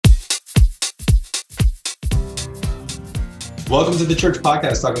Welcome to the Church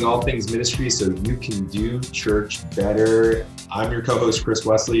Podcast, talking all things ministry so you can do church better. I'm your co-host, Chris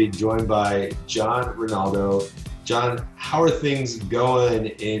Wesley, joined by John Ronaldo. John, how are things going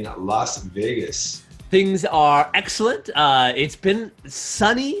in Las Vegas? Things are excellent. It's been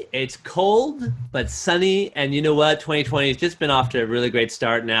sunny. It's cold, but sunny. And you know what? 2020 has just been off to a really great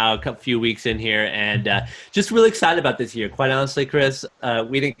start now, a few weeks in here, and just really excited about this year. Quite honestly, Chris,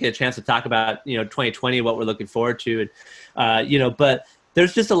 we didn't get a chance to talk about 2020, what we're looking forward to, and but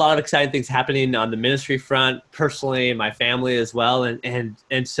there's just a lot of exciting things happening on the ministry front, personally, my family as well, and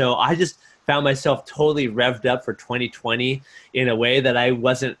so I just found myself totally revved up for 2020 in a way that I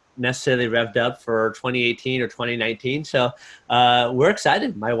wasn't necessarily revved up for 2018 or 2019. So we're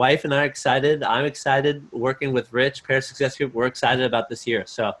excited. My wife and I are excited. I'm excited working with Rich, Parish Success Group. We're excited about this year.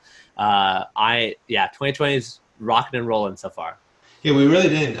 So 2020 is rocking and rolling so far. Yeah, we really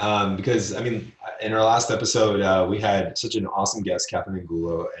didn't because, in our last episode, we had such an awesome guest, Catherine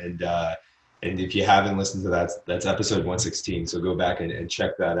Angulo, and if you haven't listened to that, that's episode 116. So go back and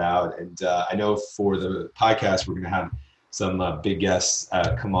check that out. And I know for the podcast, we're going to have some big guests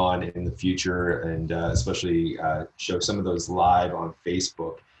come on in the future, and especially show some of those live on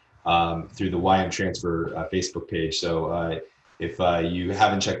Facebook through the YM Transfer Facebook page. So if you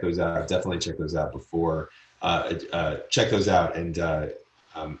haven't checked those out, definitely check those out before. Check those out and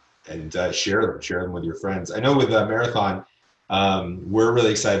share them with your friends. I know with Marathon, we're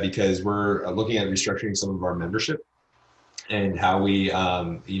really excited because we're looking at restructuring some of our membership and how we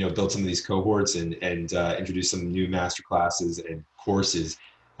build some of these cohorts and introduce some new master classes and courses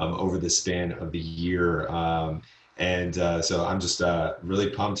over the span of the year. So I'm just really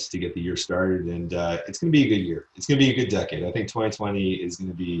pumped to get the year started, and it's going to be a good year. It's going to be a good decade. I think 2020 is going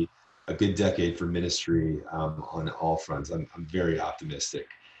to be a good decade for ministry on all fronts. I'm very optimistic.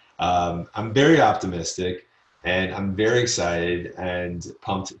 And I'm very excited and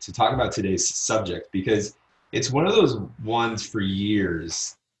pumped to talk about today's subject because it's one of those ones for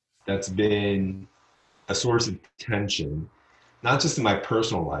years that's been a source of tension, not just in my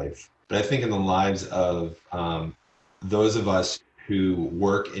personal life, but I think in the lives of those of us who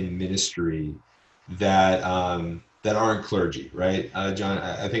work in ministry that aren't clergy, right? John,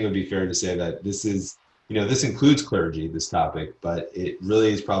 I think it would be fair to say that this is, this includes clergy, this topic, but it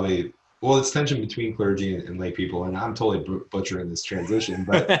really is probably, it's tension between clergy and lay people, and I'm totally butchering this transition,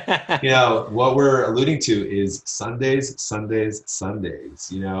 but what we're alluding to is Sundays. It's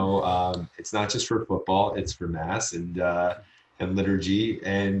not just for football; it's for mass and liturgy.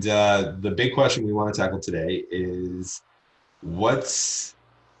 And the big question we want to tackle today is, what's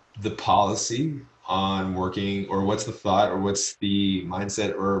the policy on working, or what's the thought, or what's the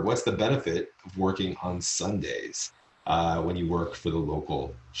mindset, or what's the benefit of working on Sundays when you work for the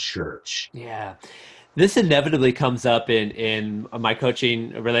local church? Yeah. This inevitably comes up in my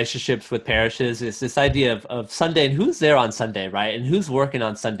coaching relationships with parishes, is this idea of Sunday and who's there on Sunday, right? And who's working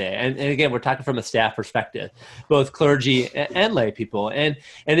on Sunday. And again, we're talking from a staff perspective, both clergy and lay people. And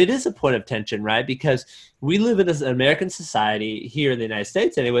it is a point of tension, right? Because we live in an American society here in the United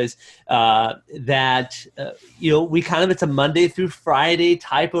States anyways, that we kind of, it's a Monday through Friday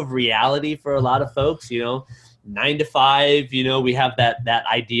type of reality for a lot of folks, 9 to 5, we have that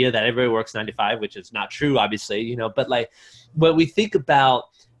idea that everybody works 9 to 5, which is not true, obviously, but like when we think about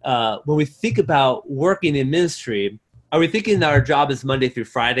working in ministry, are we thinking that our job is Monday through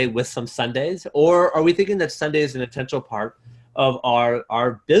Friday with some Sundays, or are we thinking that Sunday is an essential part of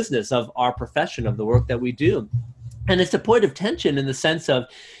our business, of our profession, of the work that we do? And it's a point of tension in the sense of,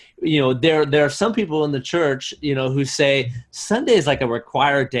 there are some people in the church, who say Sunday is like a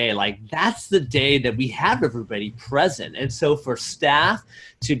required day. Like that's the day that we have everybody present. And so for staff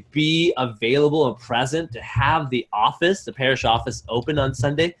to be available and present, to have the parish office open on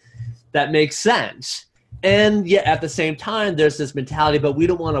Sunday, that makes sense. And yet at the same time, there's this mentality, but we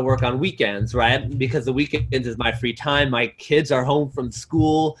don't want to work on weekends, right? Because the weekends is my free time. My kids are home from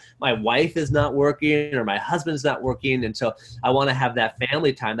school. My wife is not working, or my husband's not working. And so I want to have that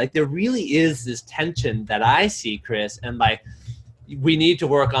family time. Like there really is this tension that I see, Chris, and like we need to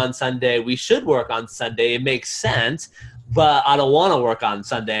work on Sunday. We should work on Sunday. It makes sense. But I don't want to work on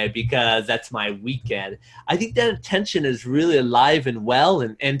Sunday because that's my weekend. I think that tension is really alive and well.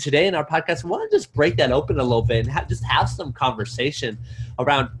 And today in our podcast, we want to just break that open a little bit and just have some conversation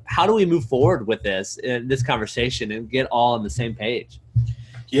around how do we move forward with this conversation and get all on the same page.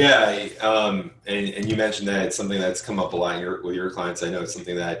 Yeah, and you mentioned that it's something that's come up a lot with your clients. I know it's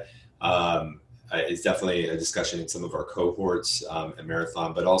something that is definitely a discussion in some of our cohorts at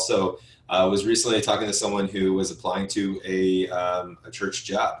Marathon, but also was recently talking to someone who was applying to a church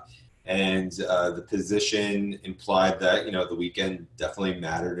job. And the position implied that, the weekend definitely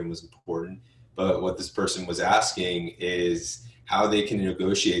mattered and was important. But what this person was asking is how they can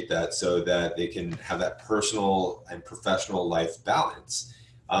negotiate that so that they can have that personal and professional life balance,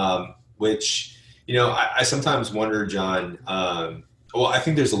 which, I sometimes wonder, John, well, I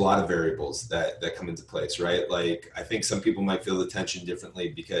think there's a lot of variables that come into place, right? Like, I think some people might feel the tension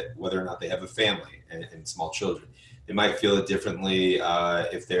differently because whether or not they have a family and small children. They might feel it differently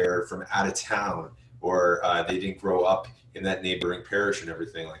if they're from out of town or they didn't grow up in that neighboring parish and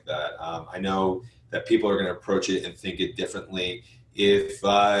everything like that. I know that people are going to approach it and think it differently if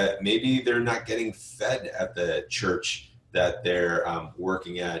maybe they're not getting fed at the church that they're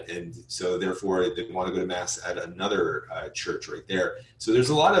working at, and so therefore they want to go to mass at another church right there. So there's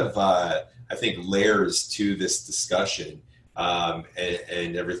a lot of I think layers to this discussion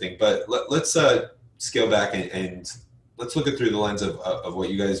and everything. But let's scale back and let's look at through the lens of what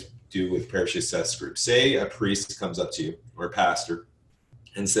you guys do with parish success groups. Say a priest comes up to you or a pastor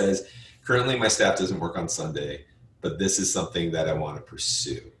and says, currently my staff doesn't work on Sunday, but this is something that I want to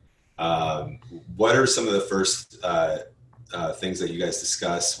pursue. What are some of the first things that you guys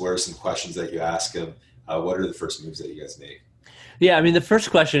discuss? What are some questions that you ask them? What are the first moves that you guys make? Yeah, I mean, the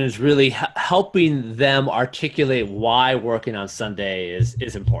first question is really helping them articulate why working on Sunday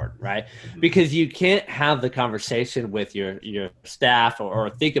is important, right? Mm-hmm. Because you can't have the conversation with your staff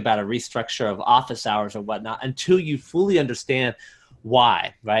or think about a restructure of office hours or whatnot until you fully understand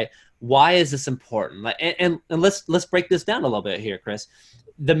why, right? Why is this important? And let's break this down a little bit here, Chris.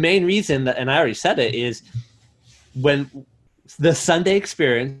 The main reason, and I already said it, is when the Sunday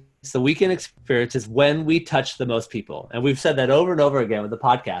experience, the weekend experience is when we touch the most people. And we've said that over and over again with the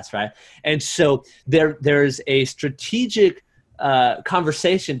podcast, right? And so there's a strategic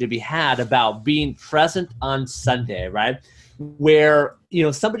conversation to be had about being present on Sunday, right? Where,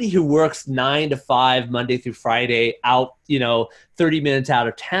 somebody who works 9 to 5, Monday through Friday out, 30 minutes out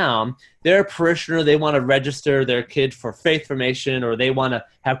of town, they're a parishioner, they want to register their kid for faith formation, or they want to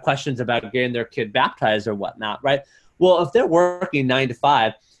have questions about getting their kid baptized or whatnot, right? Well, if they're working 9 to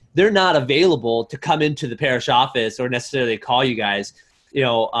 5, they're not available to come into the parish office or necessarily call you guys,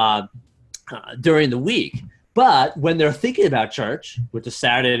 during the week. But when they're thinking about church, which is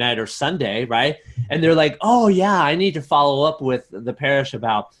Saturday night or Sunday, right? And they're like, oh yeah, I need to follow up with the parish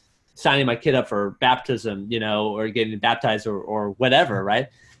about signing my kid up for baptism, or getting baptized or whatever, right?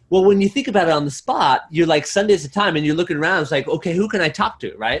 Well, when you think about it on the spot, you're like, Sunday's the time, and you're looking around, it's like, okay, who can I talk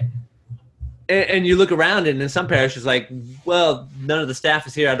to, right? And you look around, and in some parishes, like, well, none of the staff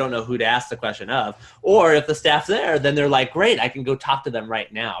is here. I don't know who to ask the question of. Or if the staff's there, then they're like, great, I can go talk to them right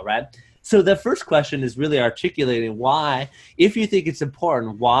now, right? So the first question is really articulating why, if you think it's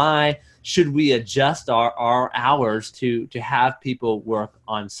important, why should we adjust our hours to have people work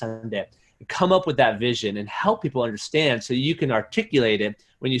on Sunday? Come up with that vision and help people understand so you can articulate it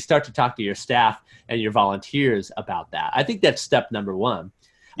when you start to talk to your staff and your volunteers about that. I think that's step number one.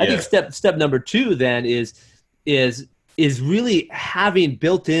 Yeah. I think step number two then is really having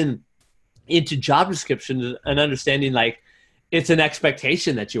built into job description an understanding, like, it's an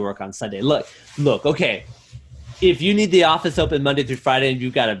expectation that you work on Sunday. Look, okay, if you need the office open Monday through Friday and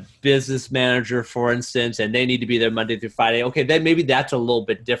you've got a business manager, for instance, and they need to be there Monday through Friday, okay, then maybe that's a little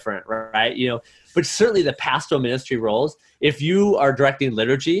bit different, right? But certainly the pastoral ministry roles, if you are directing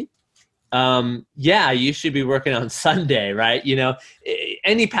liturgy, you should be working on Sunday, right?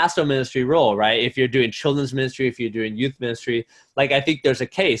 Any pastoral ministry role, right? If you're doing children's ministry, if you're doing youth ministry, like, I think there's a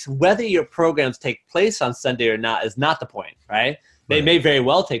case. Whether your programs take place on Sunday or not is not the point, right? They may very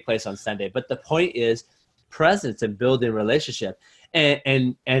well take place on Sunday, but the point is presence and building relationship.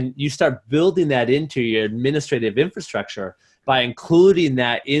 And you start building that into your administrative infrastructure by including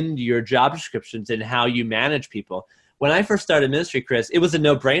that into your job descriptions and how you manage people. When I first started ministry, Chris, it was a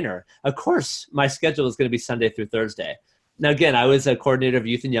no-brainer. Of course, my schedule was going to be Sunday through Thursday. Now, again, I was a coordinator of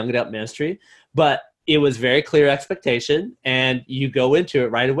youth and young adult ministry, but it was very clear expectation, and you go into it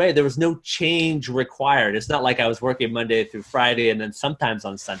right away. There was no change required. It's not like I was working Monday through Friday and then sometimes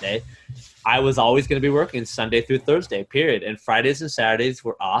on Sunday. I was always going to be working Sunday through Thursday, period. And Fridays and Saturdays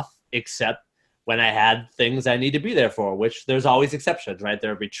were off, except when I had things I need to be there for, which there's always exceptions, right?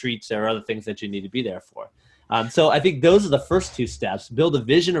 There are retreats, there are other things that you need to be there for. So I think those are the first two steps. Build a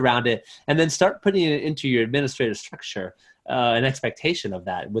vision around it, and then start putting it into your administrative structure, an expectation of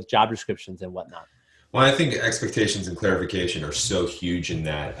that with job descriptions and whatnot. Well, I think expectations and clarification are so huge in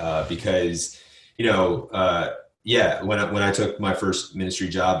that because, when I took my first ministry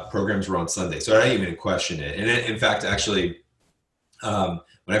job, programs were on Sunday, so I didn't even question it. And in fact, actually, when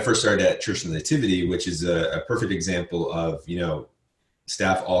I first started at Church of the Nativity, which is a perfect example of,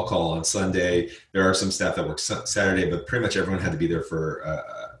 staff all call on Sunday. There are some staff that work Saturday, but pretty much everyone had to be there for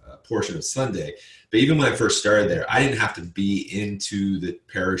a portion of Sunday. But even when I first started there, I didn't have to be into the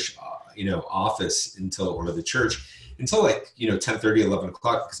parish, office or the church until 10:30, 11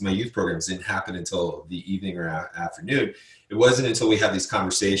 o'clock, because my youth programs didn't happen until the evening or afternoon. It wasn't until we had these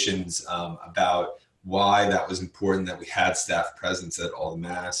conversations about why that was important that we had staff presence at all the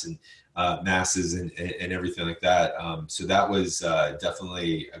masses and everything like that. So that was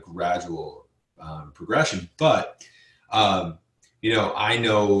definitely a gradual progression. But I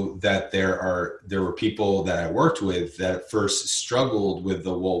know that there were people that I worked with that at first struggled with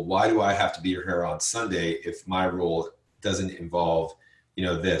why do I have to be here on Sunday if my role doesn't involve,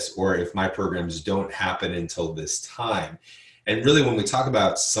 this, or if my programs don't happen until this time. And really, when we talk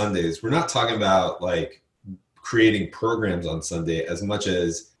about Sundays, we're not talking about like creating programs on Sunday as much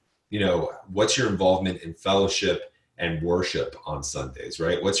as, what's your involvement in fellowship and worship on Sundays,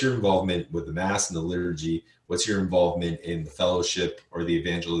 right? What's your involvement with the Mass and the liturgy? What's your involvement in the fellowship or the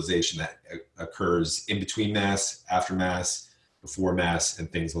evangelization that occurs in between Mass, after Mass, before Mass,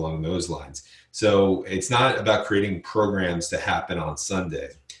 and things along those lines? So it's not about creating programs to happen on Sunday.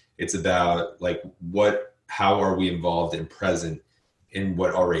 It's about how are we involved and present in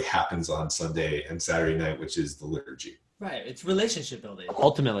what already happens on Sunday and Saturday night, which is the liturgy. Right. It's relationship building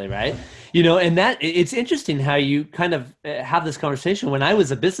ultimately, right? And that it's interesting how you kind of have this conversation. When I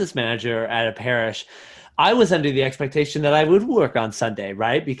was a business manager at a parish, I was under the expectation that I would work on Sunday,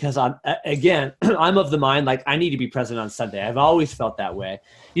 right? Because I'm of the mind, like, I need to be present on Sunday. I've always felt that way,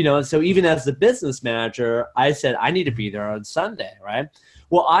 and so even as the business manager, I said, I need to be there on Sunday, right?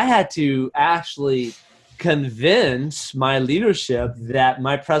 Well, I had to actually convince my leadership that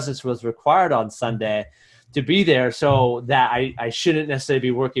my presence was required on Sunday to be there, so that I shouldn't necessarily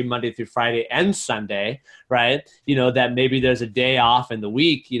be working Monday through Friday and Sunday, right? That maybe there's a day off in the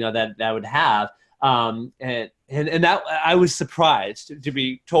week, that would have. And that I was surprised, to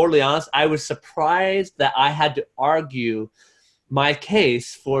be totally honest. I was surprised that I had to argue my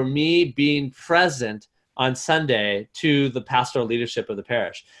case for me being present on Sunday to the pastoral leadership of the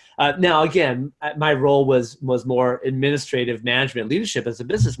parish. Now, again, my role was more administrative management leadership as a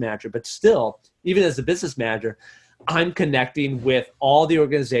business manager, but still, even as a business manager, I'm connecting with all the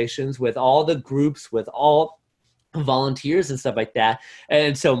organizations, with all the groups, with all volunteers and stuff like that.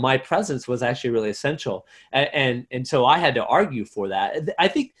 And so my presence was actually really essential. And so I had to argue for that. I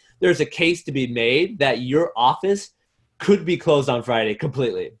think there's a case to be made that your office could be closed on Friday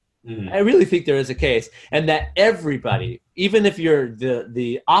completely. I really think there is a case, and that everybody, even if you're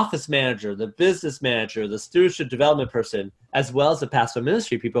the office manager, the business manager, the stewardship development person, as well as the pastoral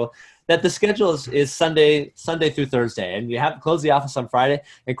ministry people, that the schedule is Sunday through Thursday, and you have to close the office on Friday.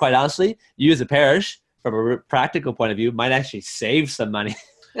 And quite honestly, you as a parish, from a practical point of view, might actually save some money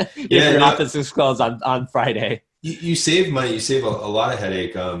if your office is closed on Friday. You save money, you save a lot of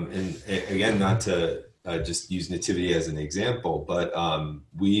headache, and again, not to just use Nativity as an example, but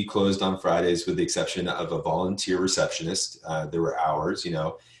we closed on Fridays with the exception of a volunteer receptionist. There were hours,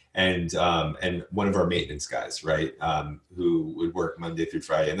 and one of our maintenance guys, right, who would work Monday through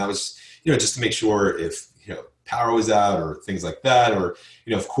Friday. And that was, just to make sure if, power was out or things like that, or,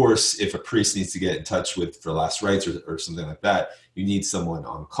 of course, if a priest needs to get in touch for last rites or something like that, you need someone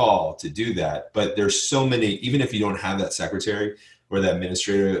on call to do that. But there's so many, even if you don't have that secretary or that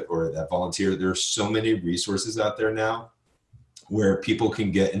administrator or that volunteer, there are so many resources out there now where people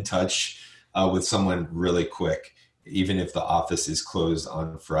can get in touch with someone really quick, even if the office is closed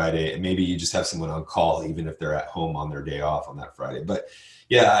on Friday. And maybe you just have someone on call, even if they're at home on their day off on that Friday. But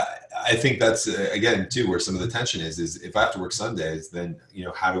yeah, I think that's, again, too, where some of the tension is if I have to work Sundays, then,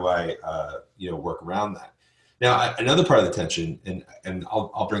 how do I, work around that? Now, another part of the tension, and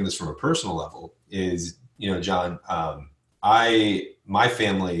I'll bring this from a personal level, is, John, my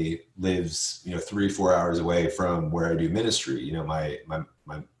family lives, 3-4 hours away from where I do ministry.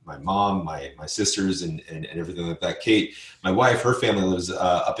 My mom, my sisters, and everything like that. Kate, my wife, her family lives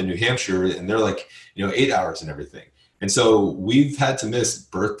up in New Hampshire, and they're like, 8 hours and everything. And so we've had to miss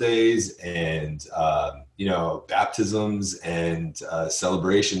birthdays and baptisms and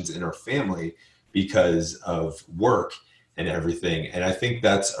celebrations in our family because of work and everything. And I think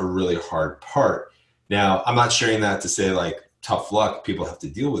that's a really hard part. Now, I'm not sharing that to say like tough luck, people have to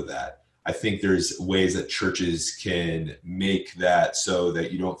deal with that. I think there's ways that churches can make that so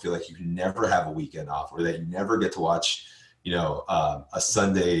that you don't feel like you can never have a weekend off, or that you never get to watch, a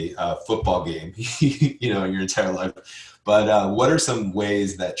Sunday football game, in your entire life. But what are some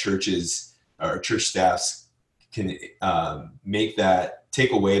ways that churches or church staffs can make that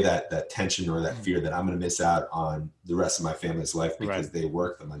take away that tension or that fear that I'm going to miss out on the rest of my family's life because they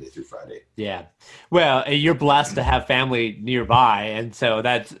work the Monday through Friday. Yeah. Well, you're blessed to have family nearby. And so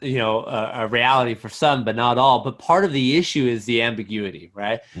that's, a reality for some, but not all. But part of the issue is the ambiguity,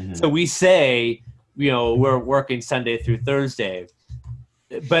 right? Mm-hmm. So we say, we're working Sunday through Thursday,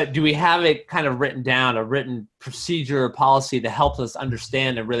 but do we have it kind of written down, a written procedure or policy that helps us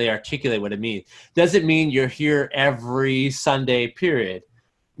understand and really articulate what it means? Does it mean you're here every Sunday period?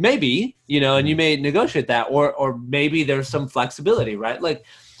 Maybe, and you may negotiate that, or maybe there's some flexibility, right? Like,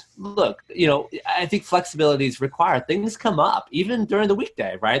 look, I think flexibility is required. Things come up, even during the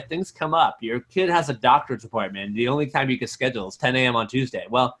weekday, right? Things come up. Your kid has a doctor's appointment. The only time you can schedule is 10 a.m. on Tuesday.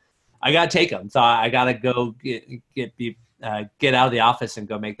 Well, I got to take them. So I got to go get out of the office and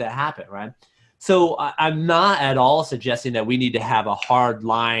go make that happen, right? So I'm not at all suggesting that we need to have a hard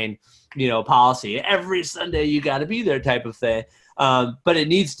line, policy. Every Sunday you got to be there type of thing. But it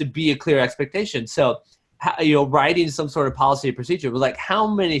needs to be a clear expectation. So, writing some sort of policy or procedure was like, how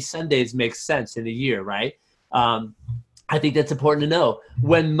many Sundays make sense in a year, right? I think that's important to know.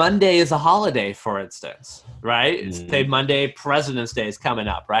 When Monday is a holiday, for instance, right? Mm-hmm. Say Monday, President's Day is coming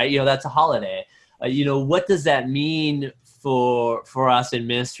up, right? That's a holiday. What does that mean for us in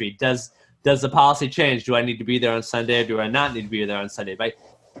ministry? Does the policy change? Do I need to be there on Sunday, or do I not need to be there on Sunday? But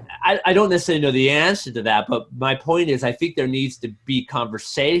I don't necessarily know the answer to that, but my point is I think there needs to be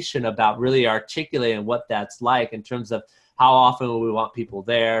conversation about really articulating what that's like in terms of how often we want people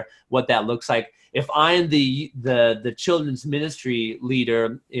there, what that looks like. If I'm the children's ministry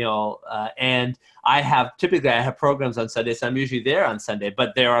leader, and I have programs on Sunday, so I'm usually there on Sunday,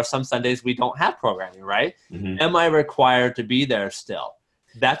 but there are some Sundays we don't have programming, right? Mm-hmm. Am I required to be there still?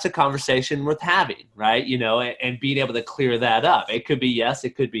 That's a conversation worth having, right? And being able to clear that up. It could be yes,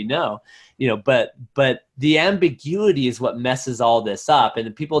 it could be no, but the ambiguity is what messes all this up. And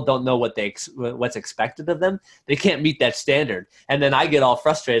the people don't know what's expected of them. They can't meet that standard. And then I get all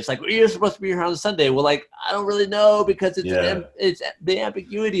frustrated. It's like, well, you're supposed to be here on Sunday. Well, like, I don't really know because it's the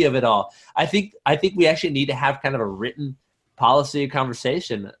ambiguity of it all. I think we actually need to have kind of a written policy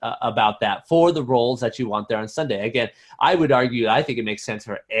conversation about that for the roles that you want there on Sunday. Again, I would argue, I think it makes sense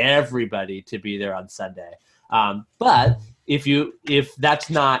for everybody to be there on Sunday. But if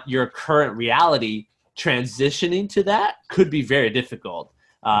that's not your current reality, transitioning to that could be very difficult,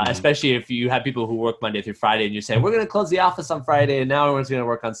 especially if you have people who work Monday through Friday and you say, we're going to close the office on Friday and now everyone's going to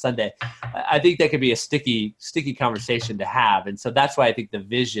work on Sunday. I think that could be a sticky conversation to have. And so that's why I think the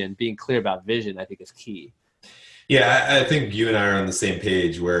vision, being clear about vision, I think is key. Yeah, I think you and I are on the same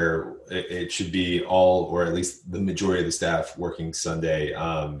page where it should be all, or at least the majority of the staff working Sunday.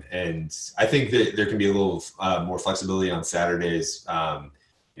 And I think that there can be a little more flexibility on Saturdays,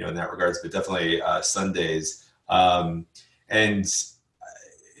 in that regards, but definitely Sundays. And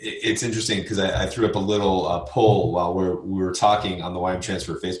it's interesting because I threw up a little poll while we were talking on the YM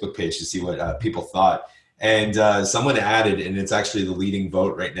Transfer Facebook page to see what people thought. And someone added, and it's actually the leading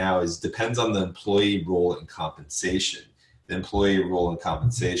vote right now, is depends on the employee role and compensation. The employee role and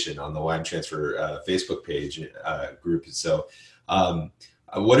compensation on the YM Transfer Facebook page group. So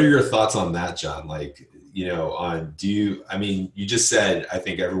what are your thoughts on that, John? Like, you just said, I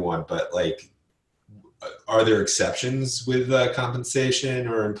think everyone, but like, are there exceptions with compensation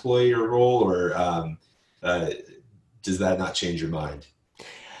or employee or role, or does that not change your mind?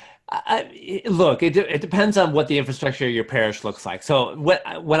 Look, it depends on what the infrastructure of your parish looks like. So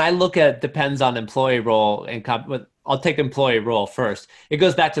when I look at depends on employee role, and I'll take employee role first. It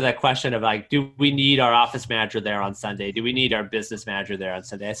goes back to that question of like, do we need our office manager there on Sunday? Do we need our business manager there on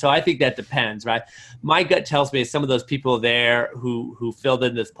Sunday? So I think that depends, right? My gut tells me some of those people there who filled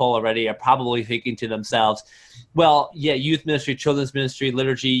in this poll already are probably thinking to themselves, well, yeah, youth ministry, children's ministry,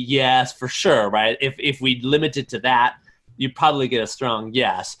 liturgy, yes, for sure, right? If we limit it to that, you'd probably get a strong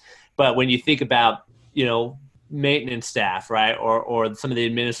yes. But when you think about, maintenance staff, right, or some of the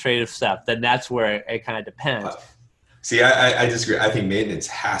administrative stuff, then that's where it kind of depends. See, I disagree. I think maintenance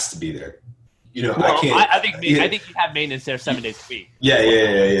has to be there. I think you have maintenance there 7 days a week.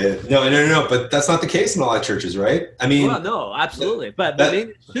 Yeah. No. But that's not the case in a lot of churches, right? I mean, well, no, absolutely. But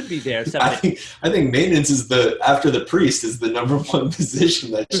maintenance should be there 7 days. I think maintenance is after the priest is the number one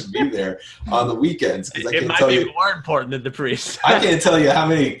position that should be there on the weekends. It might be more important than the priest. I can't tell you how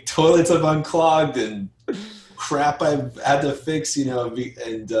many toilets I've unclogged and crap I've had to fix, and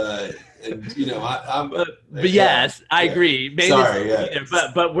And you know, I'm but yeah, yes, I yeah. agree. Maintenance, Sorry,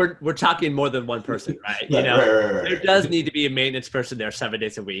 yeah. but we're talking more than one person, right? You Right, know, right, right, there right, does right. need to be a maintenance person there 7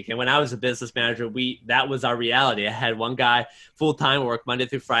 days a week. And when I was a business manager, that was our reality. I had one guy full time work Monday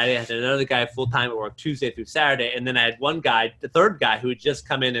through Friday. I had another guy full time at work Tuesday through Saturday, and then I had one guy, the third guy, who would just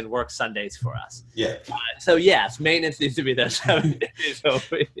come in and work Sundays for us. Yeah. So yes, maintenance needs to be there 7 days a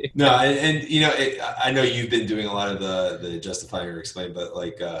week. No, and you know, I know you've been doing a lot of the justifying or explain, but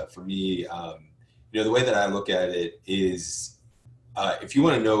like for me, you know, the way that I look at it is, if you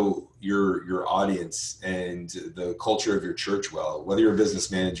want to know your audience and the culture of your church well, whether you're a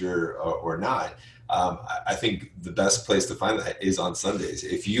business manager or not, I think the best place to find that is on Sundays.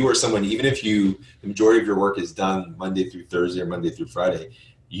 If you are someone, even if the majority of your work is done Monday through Thursday or Monday through Friday,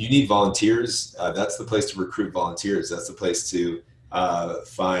 you need volunteers. That's the place to recruit volunteers. That's the place to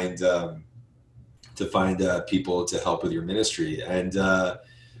find people to help with your ministry. And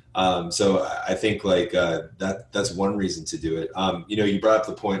so I think like that's one reason to do it. You know, you brought up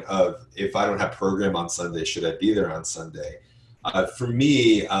the point of, if I don't have program on Sunday, should I be there on Sunday? For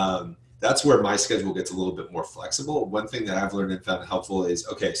me, that's where my schedule gets a little bit more flexible. One thing that I've learned and found helpful is,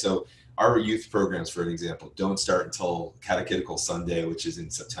 okay, so our youth programs, for an example, don't start until Catechetical Sunday, which is in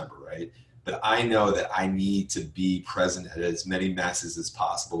September, right? But I know that I need to be present at as many masses as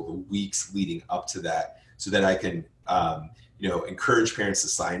possible the weeks leading up to that, so that I can, you know, encourage parents to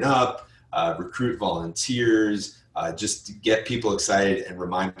sign up, recruit volunteers, just to get people excited and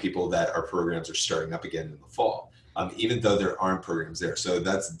remind people that our programs are starting up again in the fall, even though there aren't programs there. So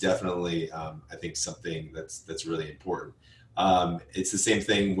that's definitely, I think, something that's really important. It's the same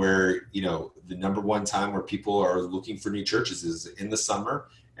thing where, you know, the number one time where people are looking for new churches is in the summer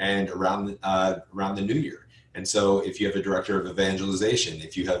and around the new year. And so if you have a director of evangelization,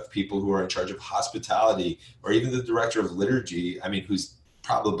 if you have people who are in charge of hospitality, or even the director of liturgy, I mean, who's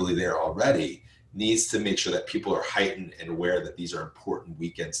probably there already, needs to make sure that people are heightened and aware that these are important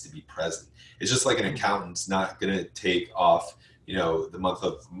weekends to be present. It's just like an accountant's not going to take off, you know, the month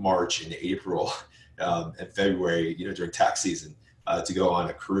of March and April and February, you know, during tax season, to go on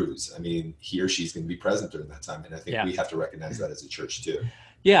a cruise. I mean, he or she's going to be present during that time. And I think we have to recognize that as a church too.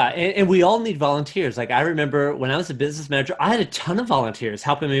 Yeah, and we all need volunteers. Like, I remember when I was a business manager, I had a ton of volunteers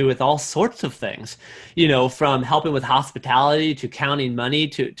helping me with all sorts of things, you know, from helping with hospitality to counting money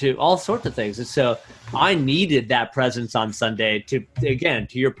to all sorts of things. And so I needed that presence on Sunday to, again,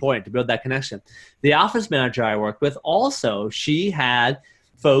 to your point, to build that connection. The office manager I worked with also, she had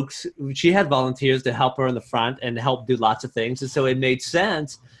volunteers to help her in the front and help do lots of things. And so it made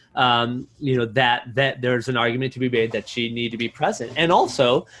sense, you know, that there's an argument to be made that she need to be present. And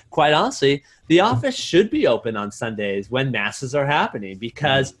also, quite honestly, the office should be open on Sundays when masses are happening,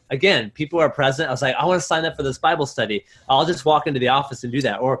 because again, people are present. I was like, I want to sign up for this Bible study. I'll just walk into the office and do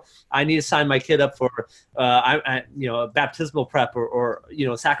that. Or I need to sign my kid up for, you know, a baptismal prep or, you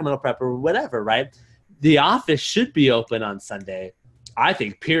know, sacramental prep or whatever, right? The office should be open on Sunday, I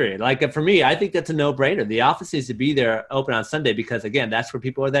think, period. Like, for me, I think that's a no-brainer. The office needs to be there open on Sunday because, again, that's where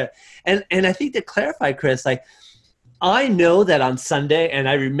people are there. And I think, to clarify, Chris, like, I know that on Sunday, and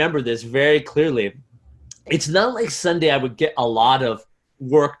I remember this very clearly, it's not like Sunday I would get a lot of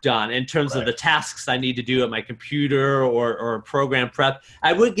work done in terms of the tasks I need to do at my computer or program prep.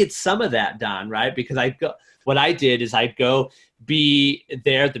 I would get some of that done, right? Because what I did is I'd go be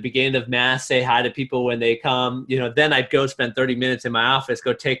there at the beginning of Mass, say hi to people when they come, you know, then I'd go spend 30 minutes in my office,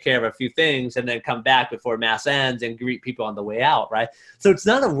 go take care of a few things, and then come back before Mass ends and greet people on the way out, right? So it's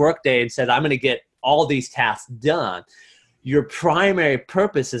not a work day and said, I'm going to get all these tasks done. Your primary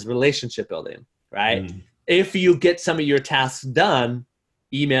purpose is relationship building, right? If you get some of your tasks done,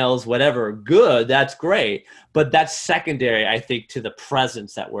 emails, whatever, good, that's great. But that's secondary, I think, to the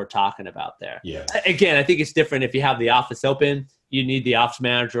presence that we're talking about there. Yeah. Again, I think it's different if you have the office open. You need the office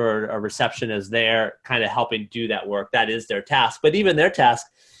manager or a receptionist there kind of helping do that work. That is their task. But even their task,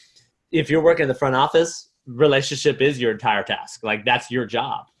 if you're working in the front office, relationship is your entire task. Like, that's your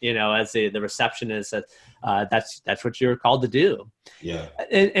job, you know, as the receptionist. That's what you're called to do. Yeah.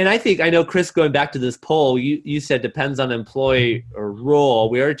 And I think, I know, Chris, going back to this poll, you said depends on employee or role.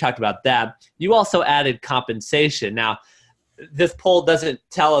 We already talked about that. You also added compensation. Now, this poll doesn't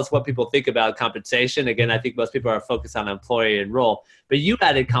tell us what people think about compensation. Again, I think most people are focused on employee and role. But you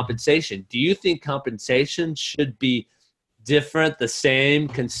added compensation. Do you think compensation should be different, the same,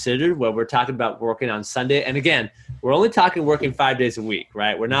 considered when we're talking about working on Sunday? And again, we're only talking working 5 days a week,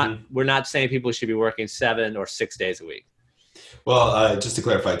 right? We're not saying people should be working 7 or 6 days a week. Well, just to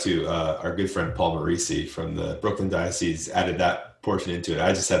clarify too, our good friend Paul Marisi from the Brooklyn Diocese added that portion into it.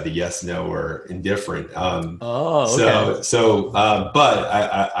 I just have the yes, no, or indifferent. Oh, okay. But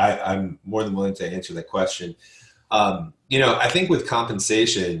I'm more than willing to answer that question. I think with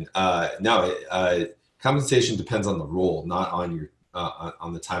compensation, compensation depends on the role, not on your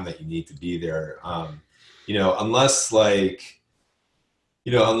on the time that you need to be there. Unless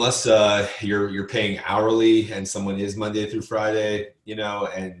you're paying hourly and someone is Monday through Friday,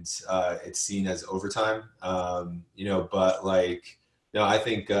 and it's seen as overtime, but I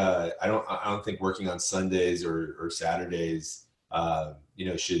think I don't think working on Sundays or Saturdays,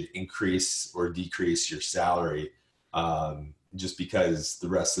 should increase or decrease your salary, just because the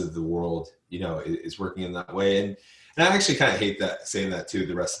rest of the world, is working in that way. And I actually kind of hate that saying that to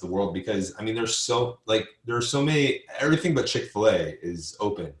the rest of the world, because I mean, there are so many, everything but Chick-fil-A is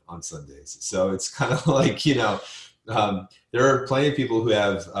open on Sundays. So it's kind of there are plenty of people who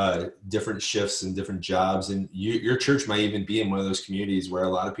have different shifts and different jobs, and your church might even be in one of those communities where a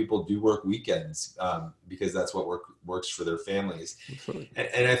lot of people do work weekends, because that's what works for their families.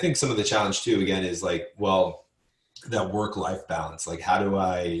 And I think some of the challenge too, again, is that work-life balance. How do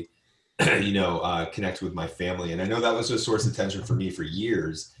I connect with my family? And I know that was a source of tension for me for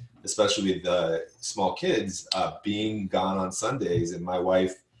years, especially with the small kids, being gone on Sundays, and my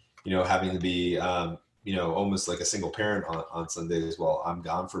wife, having to be, almost like a single parent on Sundays while I'm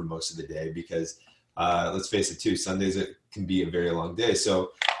gone for most of the day, because let's face it too, Sundays, it can be a very long day.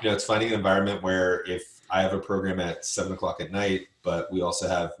 So, it's finding an environment where if I have a program at 7:00 at night, but we also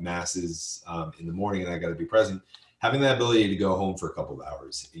have masses in the morning and I got to be present, having that ability to go home for a couple of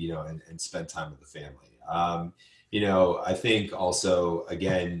hours, and spend time with the family. I think also,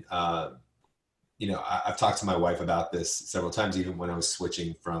 again, I've talked to my wife about this several times, even when I was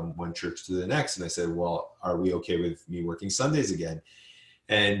switching from one church to the next. And I said, well, are we okay with me working Sundays again?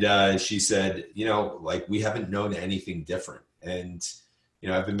 And she said, we haven't known anything different. And,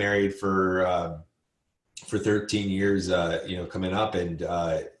 I've been married for 13 years, coming up, and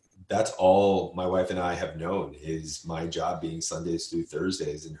that's all my wife and I have known, is my job being Sundays through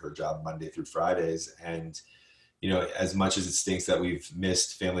Thursdays and her job Monday through Fridays. And, as much as it stinks that we've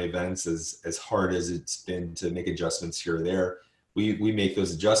missed family events, as hard as it's been to make adjustments here or there, we make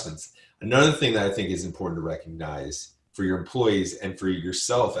those adjustments. Another thing that I think is important to recognize for your employees and for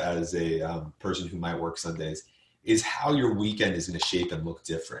yourself as a person who might work Sundays is how your weekend is going to shape and look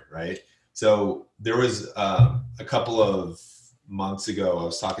different, right? So there was a couple of months ago, I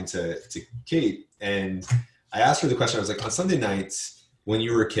was talking to Kate, and I asked her the question. I was like, on Sunday nights when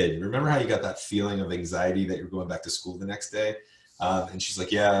you were a kid, remember how you got that feeling of anxiety that you're going back to school the next day? And she's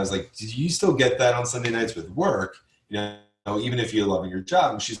like, yeah. I was like, did you still get that on Sunday nights with work? Even if you're loving your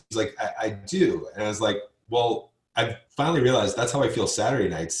job? And she's like, I do. And I was like, well, I finally realized that's how I feel Saturday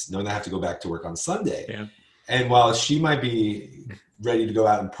nights, knowing that I have to go back to work on Sunday. Yeah. And while she might be ready to go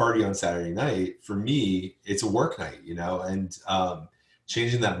out and party on Saturday night, for me, it's a work night, and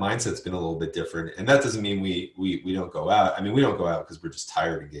changing that mindset's been a little bit different. And that doesn't mean we don't go out. I mean, we don't go out because we're just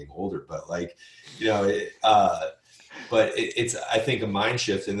tired and getting older, but it's, I think, a mind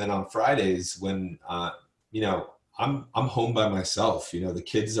shift. And then on Fridays when, I'm home by myself, the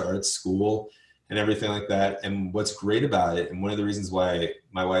kids are at school and everything like that. And what's great about it, and one of the reasons why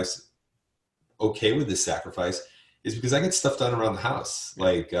my wife's okay with this sacrifice, is because I get stuff done around the house.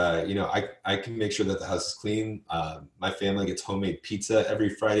 I can make sure that the house is clean. My family gets homemade pizza every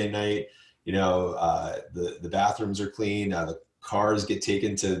Friday night. The bathrooms are clean. The cars get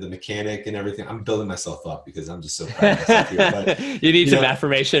taken to the mechanic and everything. I'm building myself up because I'm just so proud of myself here. But you need some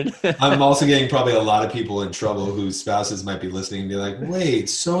affirmation. I'm also getting probably a lot of people in trouble whose spouses might be listening and be like,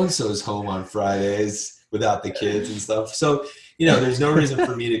 wait, so-and-so's home on Fridays without the kids and stuff. So, there's no reason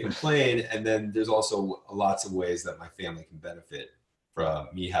for me to complain. And then there's also lots of ways that my family can benefit from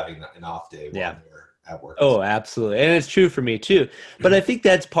me having an off day while they're at work. Oh, absolutely. And it's true for me too. But I think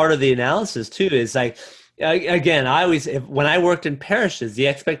that's part of the analysis too, is again, when I worked in parishes, the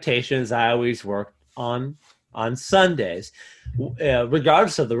expectations, I always worked on Sundays,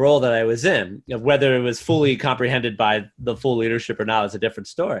 regardless of the role that I was in. Whether it was fully comprehended by the full leadership or not is a different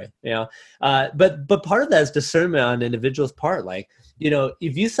story. But part of that is discernment on the individual's part.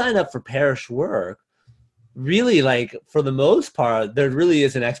 If you sign up for parish work, really, for the most part, there really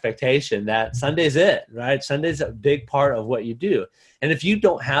is an expectation that Sunday's it, right? Sunday's a big part of what you do. And if you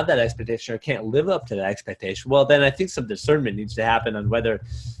don't have that expectation or can't live up to that expectation, well, then I think some discernment needs to happen on whether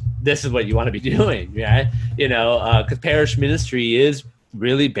this is what you want to be doing, right? Because parish ministry is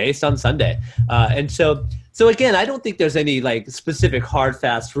really based on Sunday. And so again, I don't think there's any specific hard,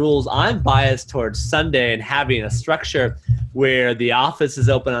 fast rules. I'm biased towards Sunday and having a structure, where the office is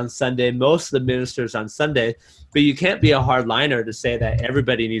open on Sunday, most of the ministers on Sunday, but you can't be a hardliner to say that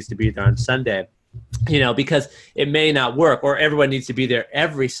everybody needs to be there on Sunday, because it may not work, or everyone needs to be there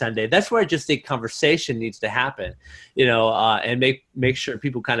every Sunday. That's where I just think conversation needs to happen, and make sure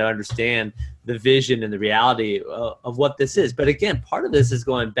people kind of understand the vision and the reality of what this is. But again, part of this is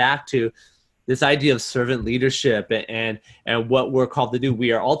going back to this idea of servant leadership and what we're called to do.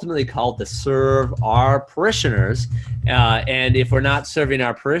 We are ultimately called to serve our parishioners, and if we're not serving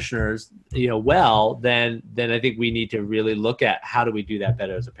our parishioners, well, then I think we need to really look at how do we do that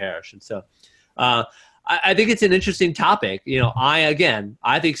better as a parish. And so, I think it's an interesting topic.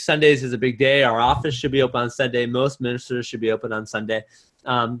 I think Sundays is a big day. Our office should be open on Sunday. Most ministers should be open on Sunday,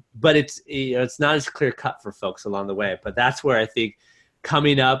 but it's not as clear cut for folks along the way. But that's where I think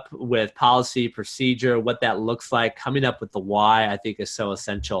coming up with policy, procedure, what that looks like, coming up with the why, I think is so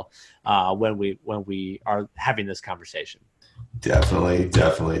essential when we are having this conversation. Definitely.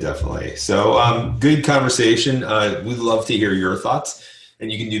 So good conversation. We'd love to hear your thoughts.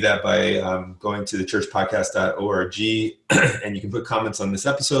 And you can do that by going to thechurchpodcast.org, and you can put comments on this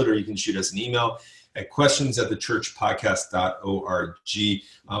episode, or you can shoot us an email at questions@thechurchpodcast.org.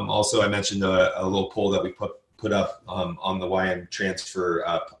 Also, I mentioned a little poll that we put up on the YM Transfer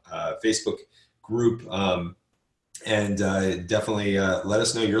Facebook group, and definitely let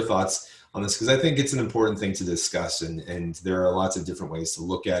us know your thoughts on this, because I think it's an important thing to discuss, and there are lots of different ways to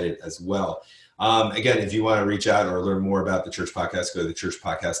look at it as well. Again, if you want to reach out or learn more about the Church Podcast, go to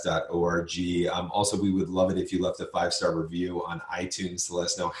thechurchpodcast.org. Also, we would love it if you left a 5-star review on iTunes to let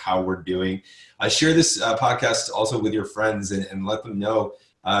us know how we're doing. Share this podcast also with your friends and let them know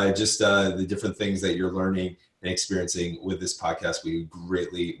just the different things that you're learning and experiencing with this podcast. We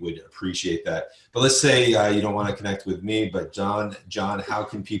greatly would appreciate that. But let's say you don't want to connect with me, but John, how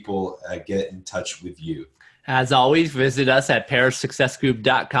can people get in touch with you? As always, visit us at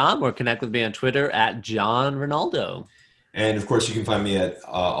parishsuccessgroup.com or connect with me on Twitter at John Ronaldo. And of course, you can find me at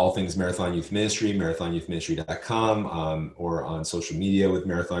all things Marathon Youth Ministry, marathonyouthministry.com, or on social media with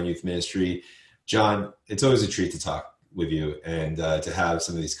Marathon Youth Ministry. John, it's always a treat to talk with you and to have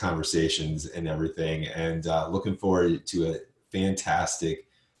some of these conversations and everything. And looking forward to a fantastic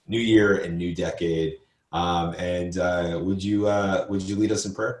new year and new decade. Would you lead us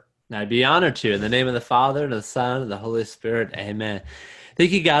in prayer? I'd be honored to. In the name of the Father, and of the Son, and the Holy Spirit, amen.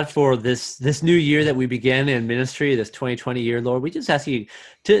 Thank you, God, for this new year that we begin in ministry, this 2020 year, Lord. We just ask you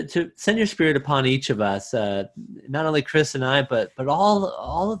to send your Spirit upon each of us, not only Chris and I, but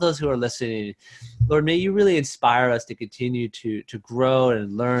all of those who are listening. Lord, may you really inspire us to continue to grow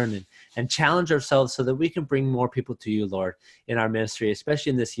and learn and challenge ourselves so that we can bring more people to you, Lord, in our ministry,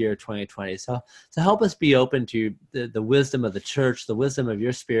 especially in this year of 2020. So help us be open to the wisdom of the church, the wisdom of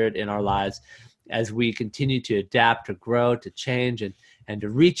your Spirit in our lives as we continue to adapt, to grow, to change, and to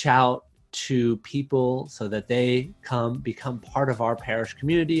reach out to people so that they become part of our parish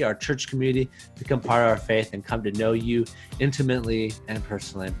community, our church community, become part of our faith, and come to know you intimately and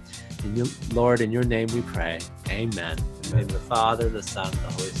personally. Lord, in your name we pray. Amen. In the name of the Father, the Son, and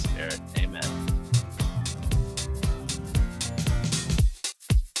the Holy Spirit. Amen.